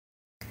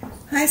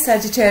Hi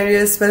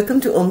Sagittarius, welcome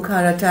to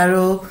Omkara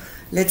Tarot.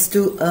 Let's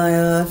do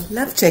a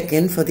love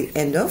check-in for the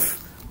end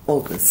of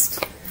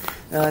August.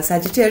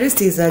 Sagittarius,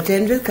 these are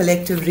general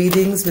collective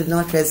readings, will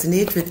not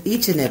resonate with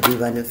each and every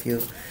one of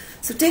you.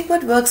 So take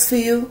what works for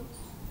you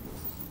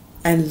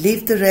and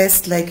leave the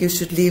rest, like you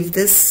should leave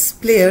this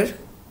player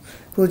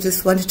who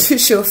just wanted to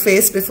show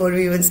face before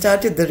we even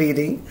started the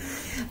reading.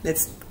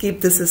 Let's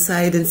keep this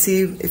aside and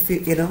see if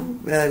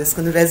it's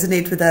going to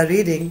resonate with our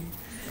reading.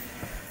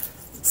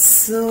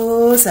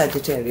 So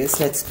Sagittarius,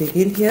 let's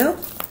begin here.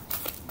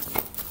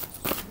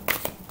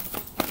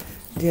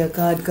 Dear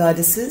God,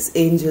 goddesses,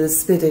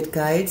 angels, spirit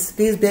guides,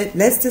 please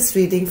bless this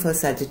reading for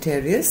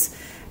Sagittarius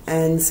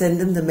and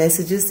send them the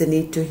messages they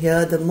need to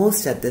hear the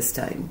most at this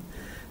time.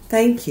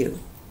 Thank you.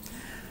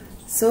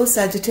 So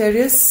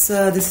Sagittarius,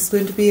 this is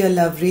going to be a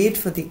love read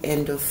for the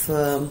end of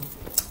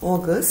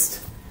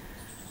August.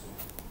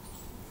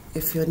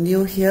 If you're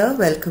new here,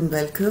 welcome,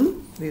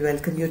 welcome. We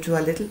welcome you to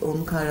our little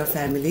Omkara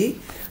family.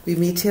 We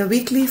meet here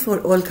weekly for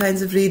all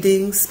kinds of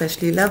readings,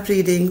 especially love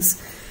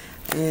readings.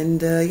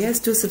 And yes,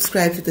 do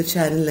subscribe to the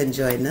channel and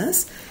join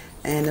us.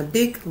 And a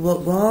big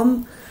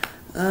warm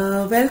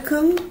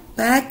welcome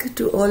back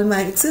to all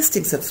my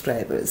existing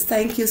subscribers.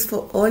 Thank you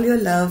for all your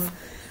love.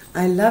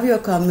 I love your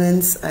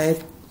comments.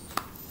 I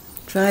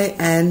try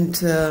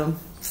and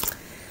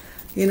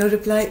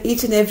reply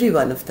each and every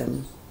one of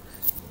them.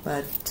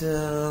 But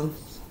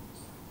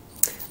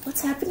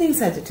what's happening,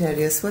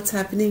 Sagittarius? What's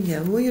happening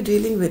here? Who are you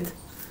dealing with?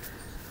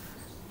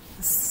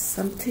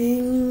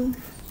 Something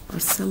or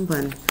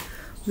someone.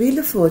 Wheel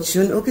of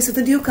Fortune. Okay, so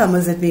the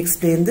newcomers, let me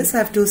explain this. I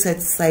have two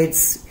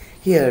sides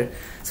here.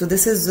 So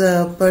this is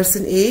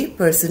person A,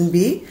 person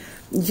B.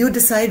 You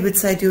decide which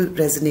side you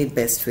resonate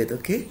best with,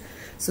 okay?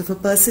 So for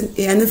person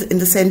A, and in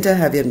the center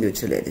have your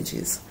mutual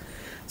energies.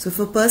 So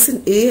for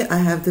person A, I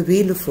have the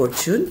Wheel of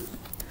Fortune,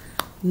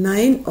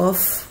 9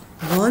 of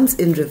Wands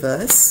in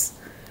reverse,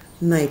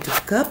 Knight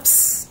of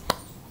Cups,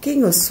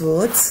 King of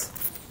Swords,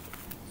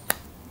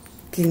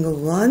 King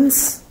of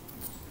Wands,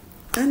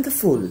 and the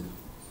Fool.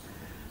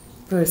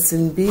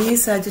 Person B,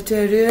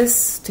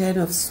 Sagittarius, 10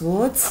 of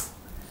Swords,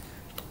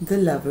 the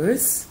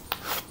Lovers,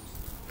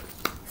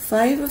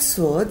 5 of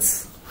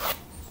Swords,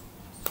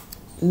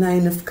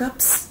 9 of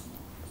Cups,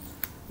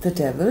 the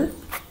Devil,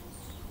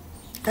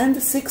 and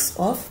the 6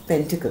 of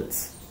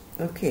Pentacles.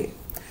 Okay.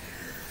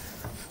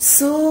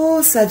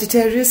 So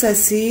Sagittarius, I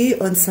see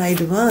on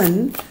side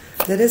 1,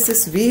 there is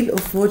this Wheel of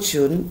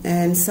Fortune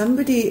and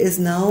somebody is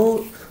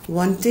now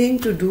wanting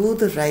to do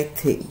the right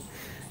thing.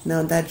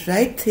 Now that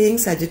right thing,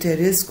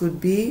 Sagittarius, could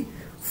be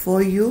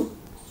for you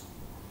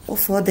or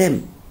for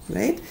them,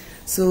 right?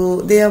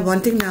 So they are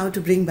wanting now to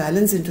bring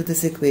balance into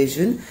this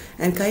equation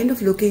and kind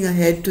of looking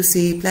ahead to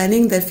see,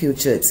 planning their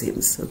future, it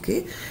seems,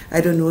 okay? I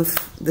don't know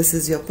if this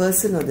is your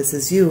person or this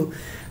is you,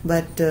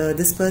 but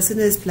this person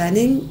is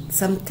planning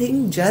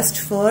something just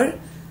for,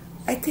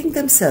 I think,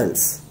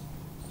 themselves.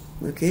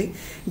 Okay,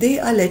 they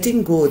are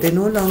letting go. They're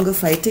no longer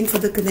fighting for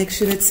the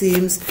connection, it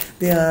seems.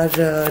 They are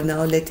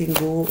now letting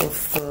go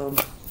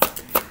of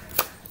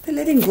they're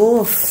letting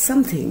go of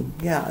something.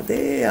 Yeah,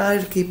 they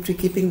are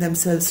keeping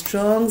themselves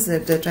strong.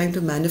 They're trying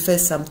to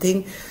manifest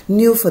something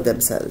new for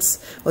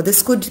themselves. Or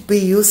this could be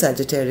you,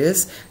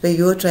 Sagittarius, where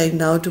you're trying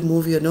now to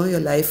move your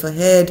life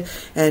ahead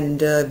and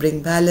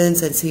bring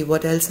balance and see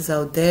what else is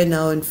out there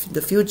now in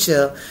the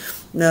future.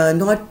 You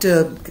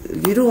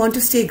don't want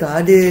to stay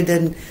guarded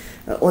and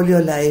all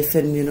your life,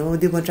 and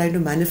they were trying to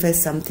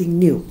manifest something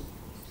new.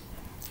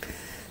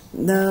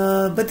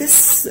 But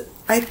this,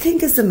 I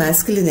think, is the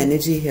masculine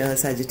energy here,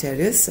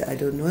 Sagittarius. I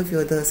don't know if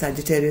you're the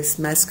Sagittarius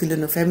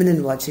masculine or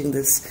feminine watching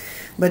this,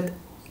 but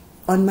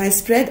on my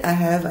spread I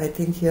have, I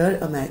think, here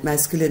a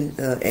masculine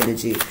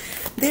energy.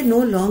 They're no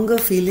longer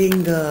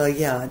feeling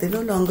they're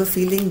no longer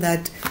feeling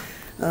that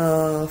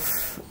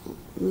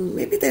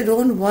maybe they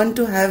don't want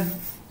to have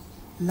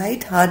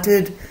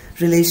light-hearted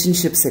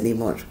relationships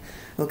anymore.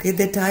 Okay,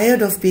 they're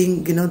tired of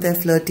being, their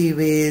flirty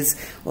ways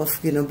of,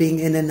 being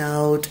in and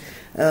out.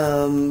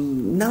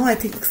 Now I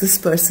think this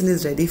person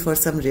is ready for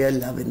some real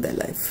love in their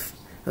life.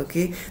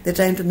 Okay, they're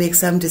trying to make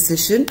some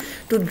decision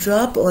to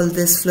drop all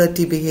this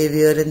flirty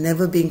behavior and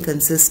never being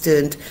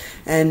consistent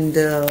and,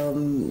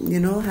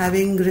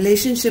 having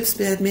relationships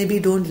that maybe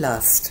don't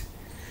last.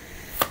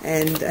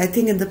 And I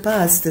think in the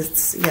past,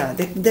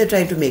 they're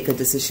trying to make a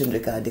decision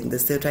regarding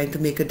this. They're trying to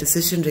make a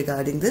decision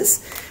regarding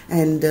this.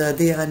 And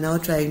they are now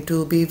trying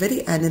to be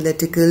very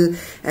analytical.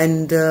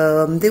 And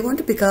they want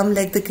to become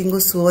like the King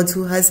of Swords,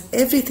 who has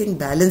everything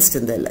balanced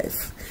in their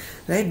life.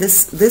 Right?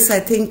 This I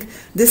think,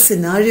 this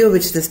scenario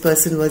which this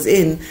person was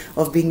in,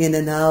 of being in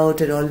and out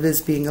and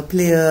always being a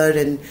player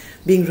and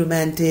being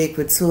romantic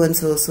with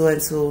so-and-so,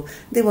 so-and-so,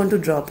 they want to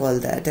drop all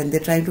that. And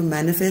they're trying to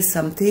manifest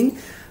something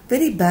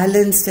very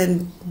balanced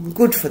and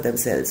good for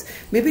themselves.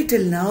 Maybe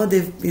till now,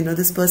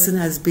 this person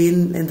has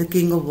been in the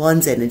King of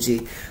Wands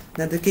energy.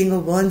 Now, the King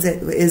of Wands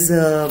is,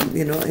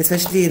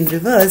 especially in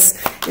reverse,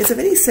 is a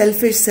very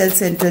selfish,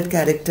 self-centered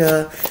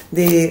character.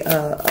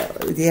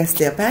 Yes,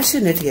 they are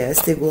passionate,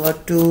 yes. They go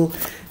out to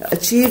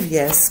achieve,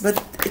 yes,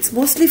 but it's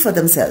mostly for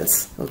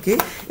themselves, okay?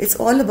 It's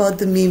all about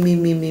the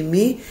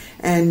me,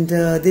 and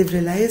they've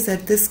realized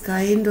that this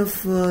kind of,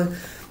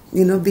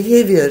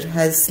 behavior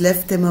has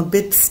left them a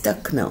bit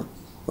stuck now,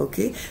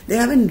 okay? They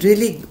haven't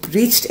really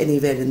reached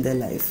anywhere in their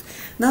life.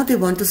 Now they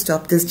want to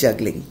stop this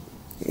juggling.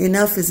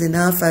 Enough is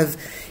enough. I've,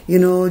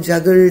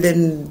 juggled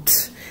and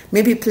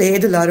maybe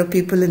played a lot of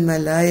people in my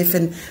life,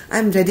 and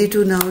I'm ready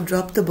to now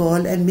drop the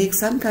ball and make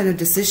some kind of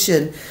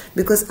decision,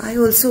 because I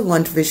also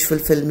want wish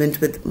fulfillment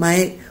with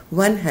my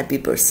one happy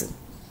person.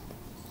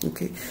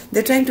 Okay,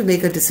 they're trying to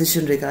make a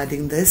decision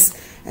regarding this,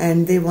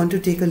 and they want to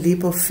take a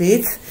leap of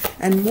faith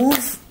and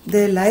move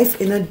their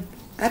life in an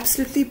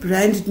absolutely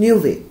brand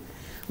new way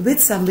with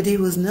somebody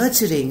who's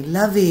nurturing,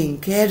 loving,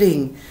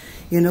 caring,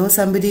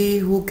 somebody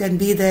who can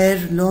be their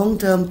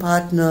long-term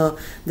partner,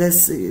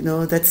 this,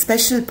 that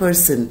special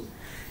person.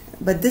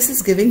 But this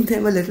is giving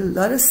them a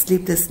lot of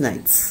sleepless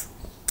nights.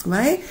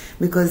 Why?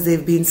 Because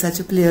they've been such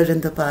a player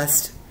in the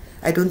past.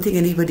 I don't think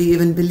anybody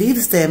even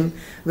believes them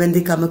when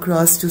they come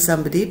across to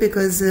somebody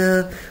because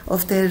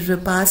of their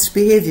past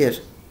behavior.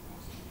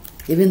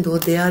 Even though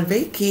they are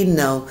very keen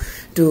now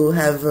to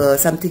have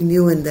something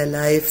new in their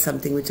life,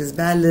 something which is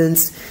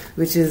balanced,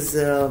 which is,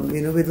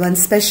 with one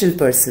special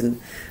person.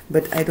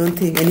 But I don't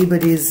think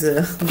anybody is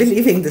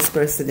believing this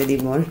person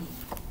anymore.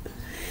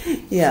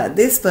 Yeah,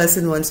 this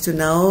person wants to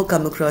now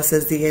come across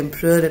as the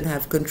emperor and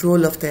have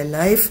control of their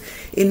life.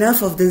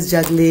 Enough of this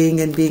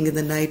juggling and being in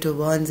the Knight of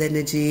Wands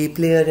energy,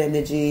 player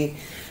energy,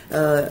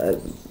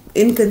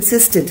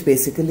 inconsistent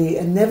basically,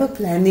 and never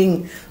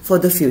planning for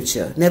the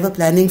future,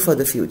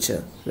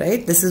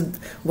 right? This is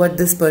what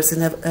this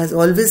person has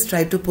always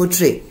tried to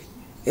portray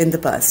in the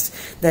past,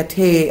 that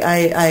hey,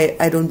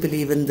 I don't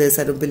believe in this,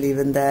 I don't believe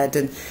in that,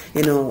 and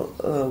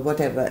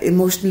whatever,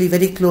 emotionally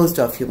very closed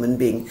off human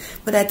being.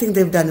 But I think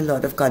they've done a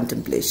lot of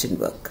contemplation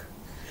work.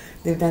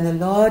 They've done a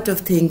lot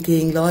of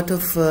thinking,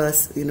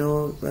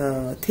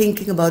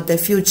 thinking about their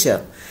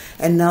future.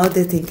 And now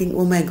they're thinking,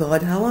 oh my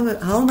God, how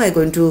am I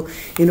going to,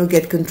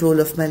 get control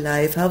of my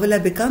life? How will I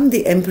become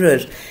the emperor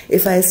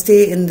if I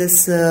stay in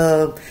this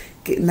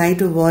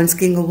Knight of Wands,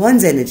 King of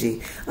Wands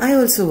energy? I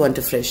also want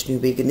a fresh new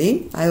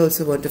beginning. I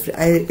also want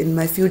in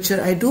my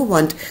future, I do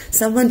want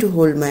someone to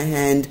hold my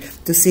hand,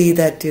 to see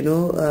that,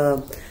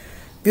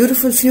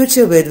 beautiful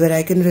future with, where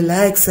I can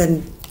relax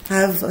and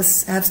have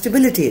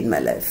stability in my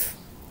life.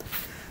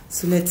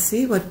 So let's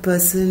see what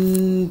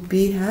person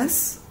B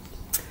has.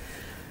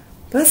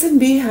 Person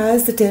B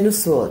has the Ten of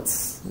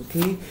Swords.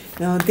 Okay,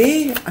 now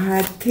they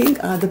are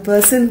the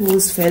person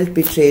who's felt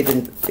betrayed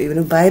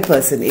by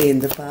person A in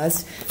the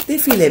past. They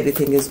feel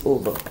everything is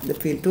over. They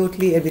feel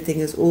totally everything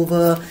is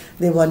over.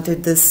 They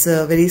wanted this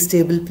very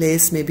stable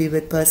place, maybe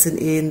with person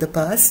A in the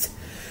past,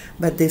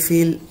 but they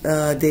feel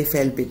they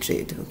felt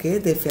betrayed. Okay,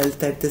 they felt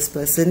that this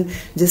person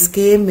just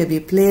came,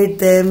 maybe played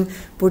them,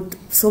 put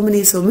so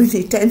many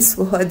 10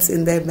 swords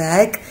in their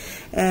bag,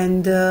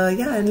 and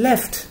and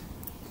left.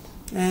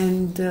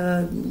 And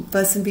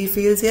person B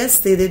feels, yes,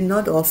 they did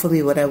not offer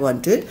me what I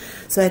wanted,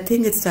 so I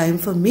think it's time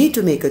for me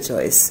to make a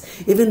choice.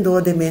 Even though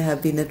there may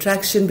have been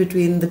attraction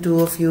between the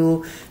two of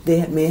you,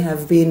 there may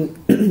have been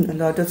a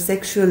lot of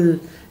sexual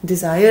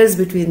desires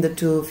between the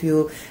two of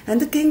you, and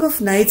the King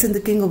of Knights and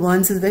the King of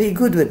Wands is very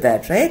good with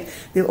that, right?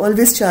 They're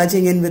always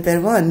charging in with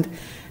their wand,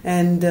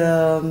 and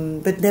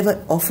but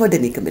never offered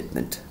any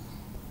commitment.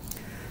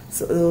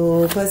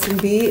 So person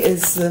B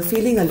is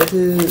feeling a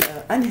little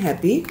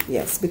unhappy,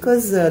 yes,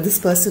 because this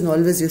person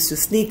always used to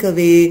sneak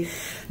away.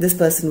 This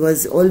person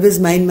was always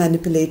mind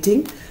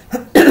manipulating.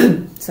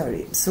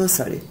 Sorry, so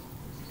sorry.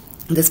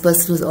 This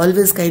person was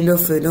always kind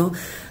of,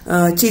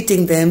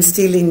 cheating them,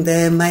 stealing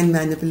them, mind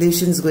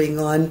manipulations going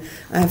on.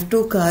 I have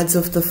two cards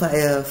of the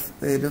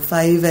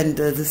 5 and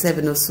the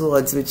 7 of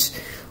Swords, which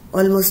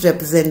almost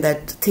represent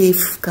that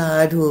thief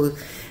card who,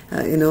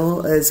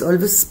 is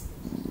always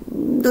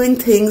doing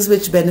things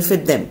which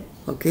benefit them.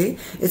 Okay,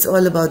 it's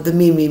all about the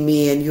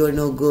me, and you're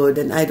no good,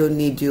 and I don't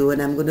need you,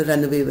 and I'm going to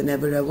run away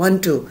whenever I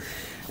want to.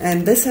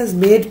 And this has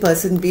made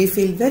person B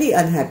feel very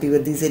unhappy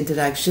with these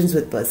interactions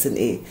with person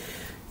A.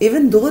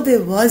 Even though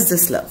there was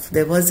this love,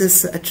 there was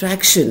this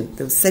attraction,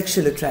 there was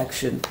sexual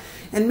attraction,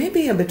 and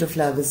maybe a bit of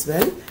love as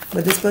well,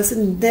 but this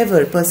person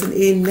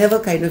A never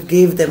kind of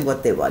gave them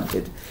what they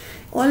wanted.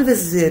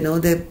 Always,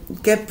 they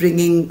kept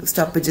bringing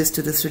stoppages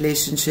to this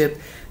relationship.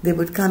 They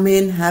would come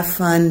in, have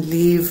fun,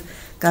 leave,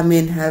 come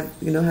in,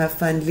 have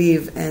fun,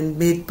 leave, and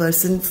made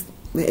person,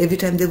 every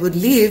time they would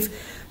leave,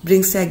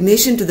 bring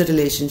stagnation to the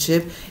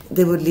relationship.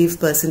 They would leave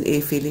person A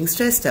feeling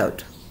stressed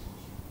out.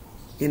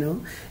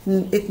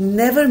 It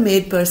never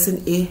made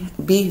person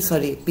B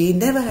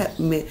never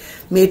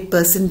made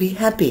person B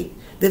happy.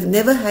 They've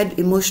never had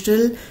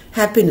emotional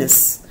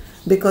happiness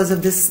because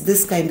of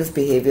this kind of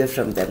behavior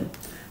from them.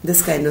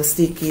 This kind of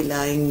sneaky,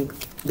 lying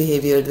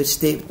behavior which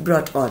they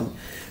brought on.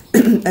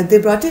 And they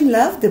brought in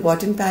love, they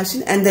brought in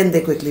passion, and then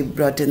they quickly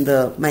brought in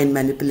the mind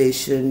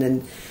manipulation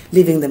and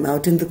leaving them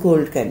out in the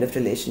cold kind of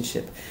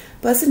relationship.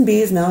 person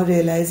B is now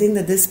realizing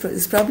that this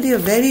is probably a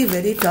very,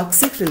 very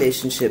toxic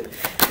relationship,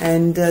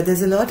 and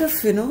there's a lot of,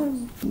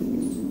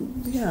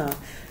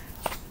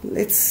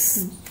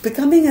 it's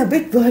becoming a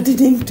bit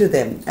burdening to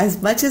them.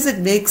 As much as it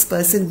makes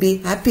person B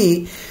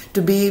happy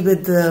to be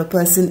with the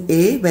person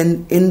A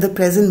when in the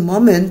present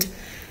moment,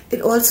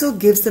 it also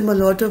gives them a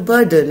lot of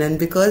burden. And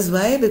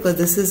why? Because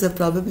this is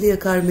probably a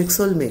karmic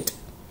soulmate.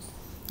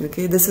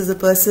 Okay, this is a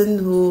person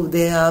who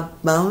they are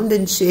bound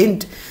and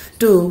chained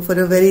to for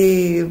a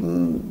very,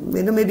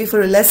 maybe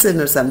for a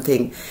lesson or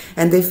something.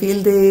 And they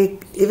feel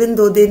even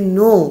though they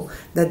know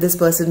that this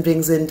person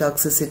brings in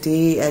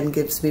toxicity and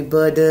gives me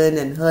burden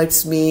and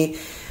hurts me,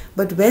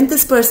 but when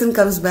this person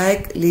comes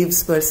back,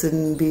 leaves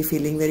person B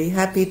feeling very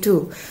happy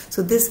too.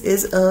 So this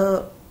is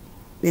a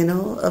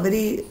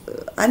very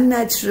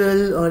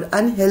unnatural or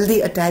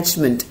unhealthy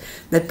attachment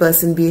that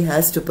person B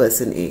has to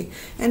person A.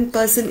 And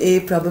person A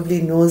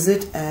probably knows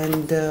it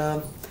and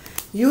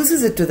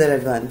uses it to their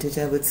advantage,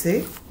 I would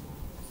say.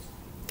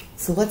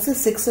 So what's the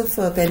Six of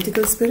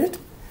Pentacles, Spirit?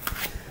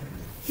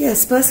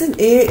 Yes, person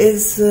A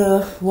is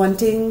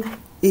wanting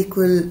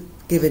equal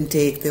give and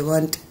take. They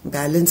want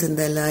balance in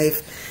their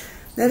life.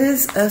 There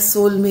is a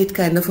soulmate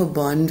kind of a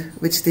bond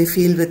which they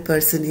feel with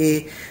person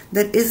A.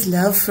 That is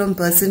love from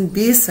person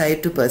B's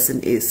side to person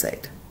A's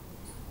side.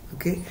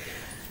 Okay.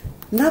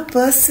 Now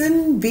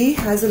person B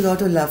has a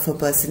lot of love for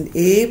person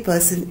A.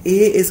 Person A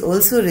is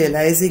also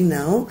realizing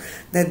now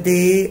that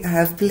they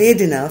have played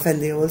enough and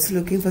they are also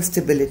looking for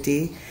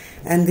stability.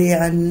 And they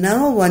are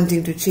now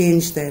wanting to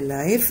change their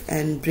life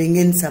and bring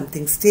in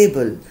something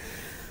stable.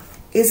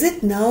 Is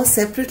it now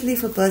separately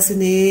for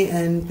person A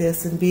and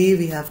person B?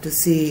 We have to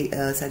see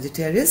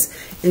Sagittarius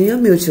in your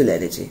mutual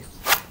energy.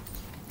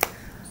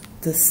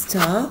 The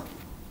Star,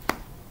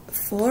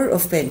 Four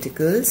of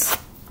Pentacles,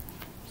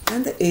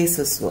 and the Ace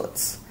of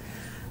Swords.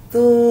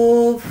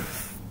 So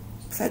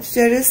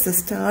Sagittarius, the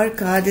Star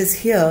card is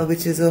here,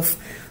 which is of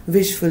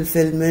wish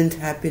fulfillment,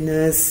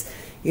 happiness,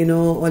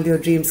 all your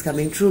dreams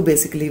coming true,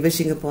 basically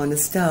wishing upon a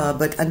star.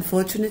 But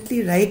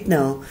unfortunately right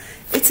now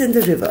it's in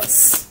the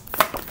reverse.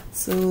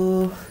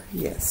 So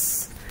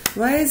yes,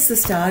 why is the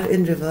Star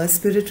in reverse,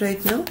 Spirit,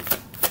 right now?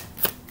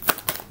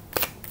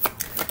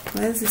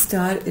 Why is the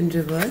Star in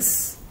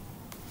reverse?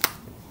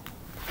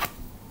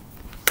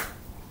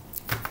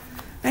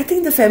 I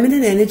think the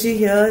feminine energy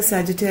here,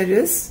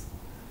 Sagittarius,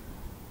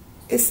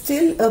 is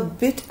still a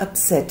bit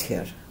upset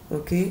here.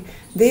 Okay,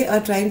 they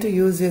are trying to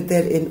use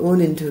their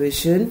own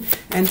intuition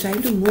and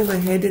trying to move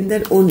ahead in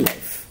their own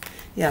life.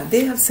 Yeah,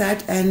 they have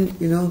sat and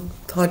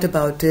thought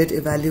about it,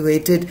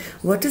 evaluated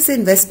what is the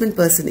investment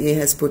person A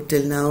has put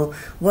till now,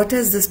 what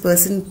has this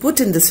person put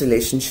in this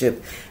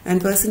relationship,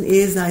 and person A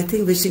is, I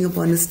think, wishing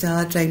upon a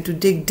star, trying to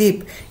dig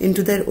deep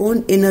into their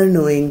own inner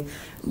knowing.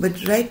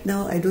 But right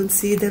now I don't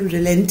see them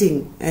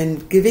relenting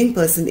and giving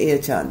person A a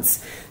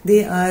chance.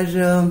 They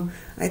are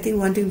I think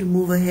wanting to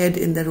move ahead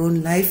in their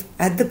own life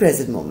at the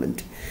present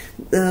moment.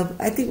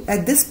 I think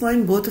at this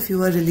point both of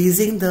you are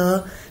releasing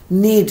the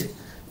need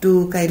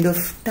to kind of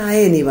tie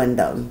anyone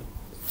down.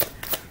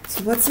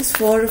 So what's this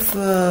Four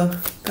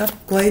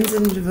of Coins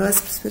in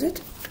reverse,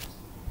 Spirit?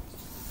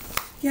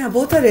 Yeah,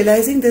 both are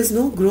realizing there's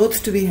no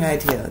growth to be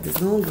had here. There's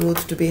no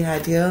growth to be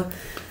had here,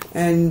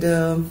 and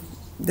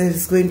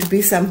there's going to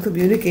be some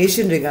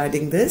communication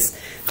regarding this.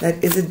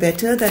 That is it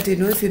better that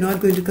if you're not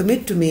going to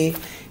commit to me,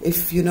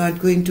 if you're not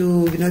going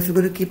to if you're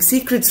going to keep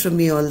secrets from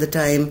me all the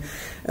time,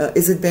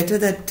 is it better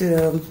that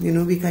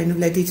we kind of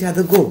let each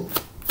other go?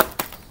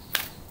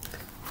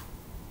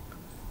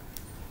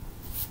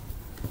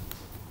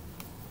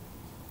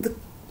 The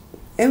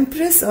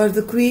Empress or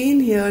the Queen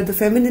here, the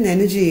feminine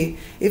energy,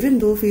 even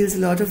though feels a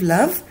lot of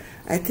love,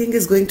 I think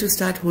is going to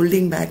start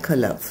holding back her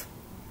love.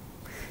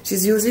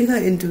 She's using her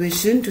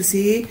intuition to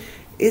see,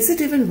 is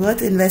it even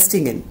worth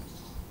investing in?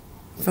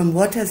 From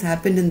what has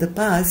happened in the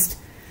past,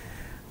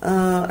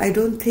 I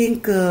don't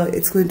think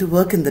it's going to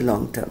work in the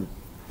long term.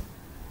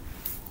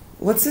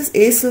 What's this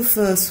Ace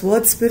of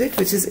Swords, Spirit,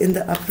 which is in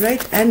the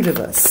upright and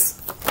reverse?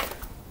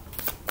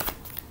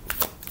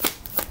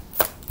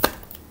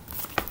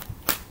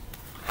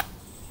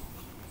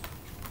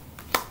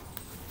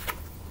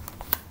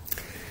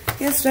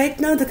 Yes, right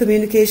now the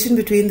communication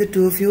between the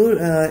two of you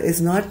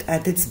is not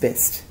at its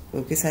best.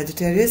 Okay,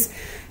 Sagittarius,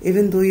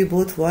 even though you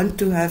both want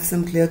to have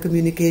some clear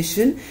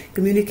communication,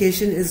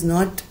 communication is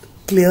not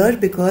clear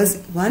because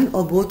one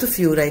or both of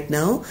you right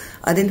now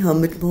are in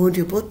hermit mode.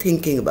 You're both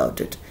thinking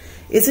about it.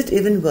 Is it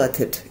even worth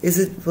it? Is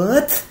it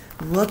worth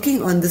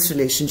working on this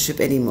relationship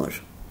anymore?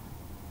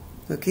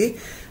 Okay,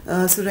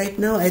 so right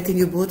now I think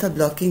you both are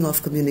blocking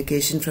off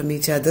communication from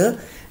each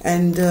other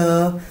and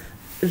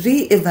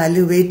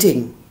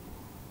re-evaluating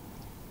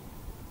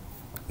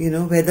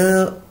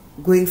whether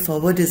going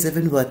forward is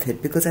even worth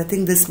it, because I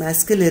think this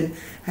masculine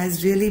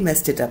has really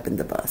messed it up in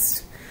the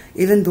past.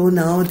 Even though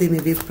now they may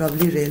be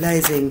probably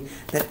realizing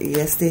that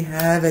yes, they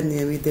have, and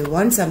maybe they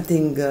want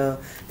something,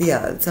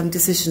 some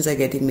decisions are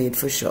getting made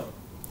for sure.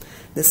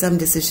 There's some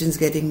decisions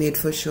getting made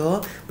for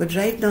sure, but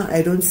right now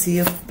I don't see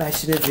a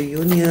passionate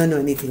reunion or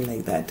anything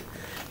like that.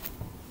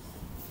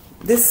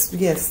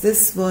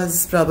 this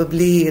was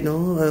probably,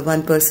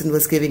 one person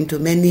was giving to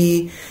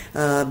many,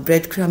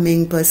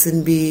 breadcrumbing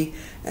person B,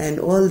 and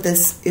all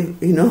this,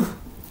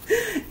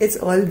 it's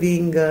all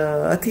being,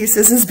 a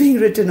thesis is being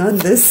written on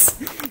this,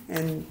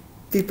 and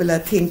people are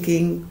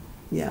thinking,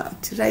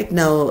 right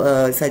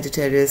now,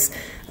 Sagittarius,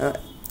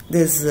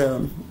 there's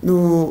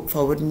no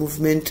forward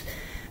movement.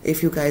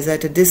 If you guys are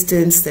at a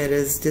distance, there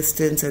is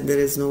distance and there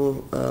is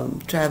no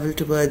travel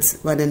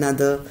towards one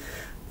another.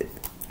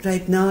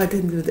 Right now, I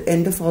think at the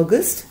end of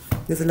August,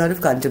 there's a lot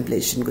of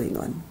contemplation going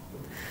on.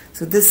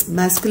 So this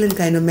masculine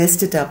kind of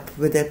messed it up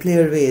with their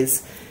player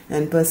ways,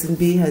 and person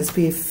B has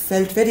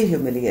felt very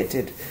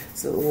humiliated.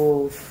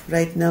 So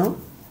right now,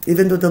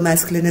 even though the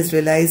masculine is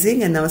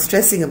realizing and now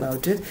stressing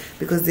about it,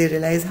 because they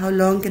realize, how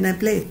long can I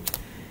play?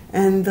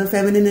 And the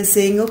feminine is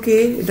saying,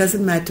 okay, it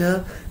doesn't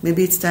matter,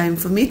 maybe it's time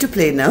for me to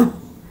play now.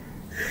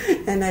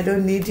 And I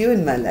don't need you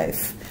in my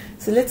life.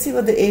 So let's see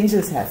what the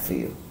angels have for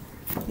you.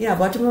 Yeah,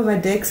 bottom of my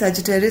deck,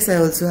 Sagittarius, I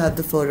also have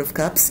the Four of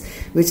Cups,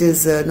 which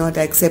is not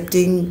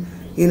accepting,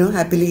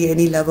 happily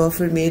any love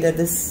offer made at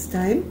this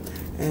time.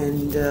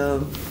 And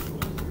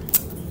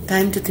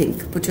time to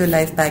think. Put your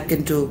life back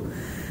into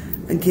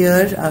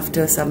gear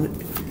after some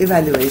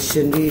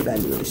evaluation,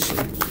 re-evaluation.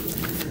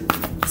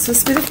 So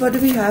Spirit, what do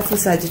we have for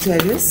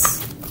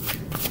Sagittarius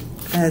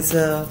as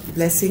a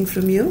blessing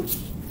from you?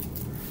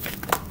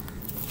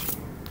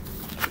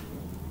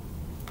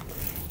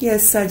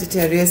 Yes,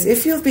 Sagittarius,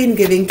 if you've been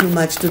giving too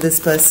much to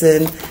this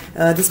person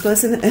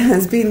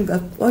has been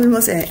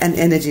almost an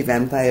energy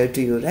vampire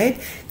to you, right?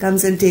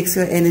 Comes and takes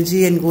your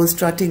energy and goes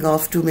trotting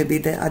off to maybe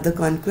the other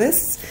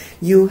conquests.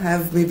 You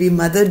have maybe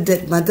mothered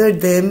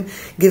them,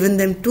 given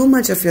them too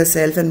much of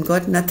yourself and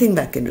got nothing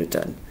back in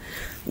return.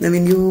 I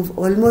mean, you've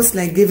almost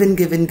like given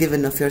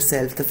of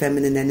yourself, the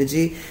feminine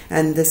energy,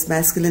 and this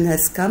masculine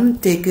has come,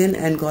 taken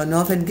and gone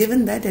off and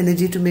given that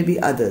energy to maybe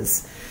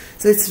others.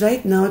 So it's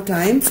right now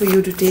time for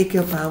you to take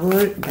your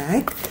power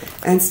back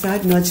and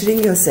start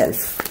nurturing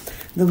yourself.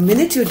 The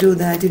minute you do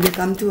that, you will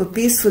come to a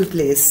peaceful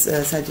place,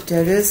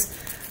 Sagittarius.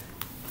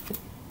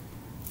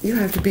 You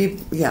have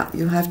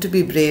to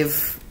be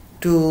brave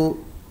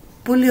to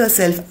pull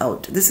yourself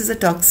out. This is a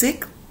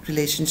toxic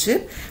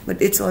relationship,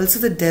 but it's also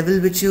the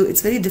devil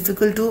it's very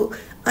difficult to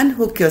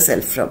unhook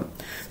yourself from.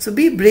 So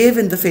be brave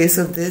in the face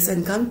of this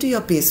and come to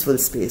your peaceful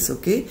space,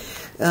 okay?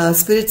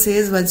 Spirit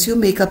says once you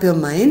make up your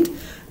mind,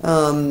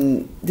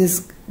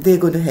 they're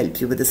going to help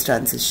you with this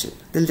transition.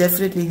 They'll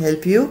definitely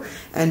help you,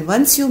 and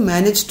once you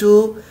manage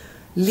to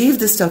leave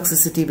this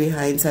toxicity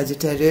behind,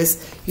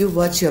 Sagittarius, you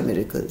watch your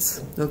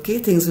miracles, okay?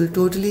 Things will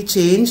totally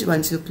change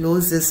once you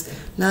close this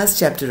last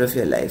chapter of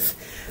your life.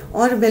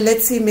 Or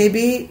let's see,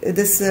 maybe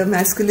this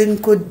masculine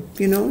could,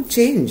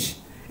 change.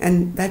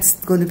 And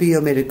that's going to be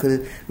your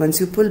miracle. Once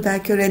you pull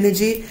back your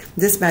energy,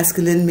 this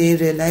masculine may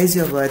realize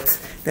your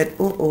worth, that,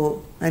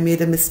 oh, I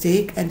made a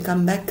mistake, and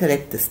come back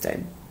correct this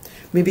time.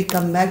 Maybe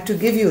come back to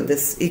give you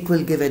this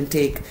equal give and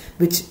take,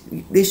 which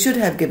they should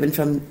have given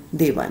from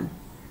day one.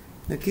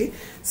 Okay?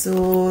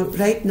 So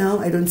right now,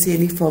 I don't see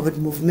any forward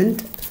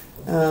movement,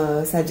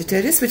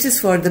 Sagittarius, which is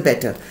for the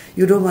better.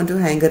 You don't want to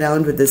hang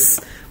around with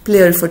this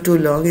player for too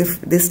long if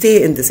they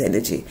stay in this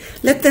energy.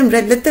 Let them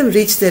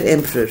reach their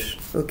emperor,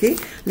 okay?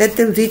 Let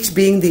them reach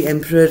being the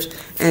emperor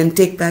and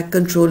take back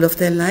control of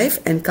their life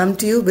and come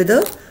to you with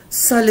a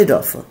solid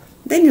offer.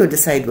 Then you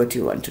decide what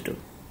you want to do.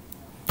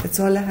 That's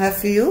all I have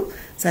for you.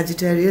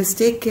 Sagittarius,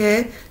 take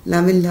care,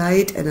 love and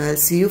light, and I'll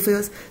see you for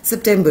your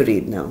September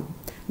read now,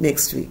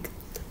 next week.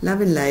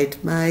 Love and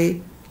light, bye.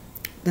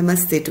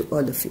 Namaste to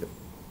all of you.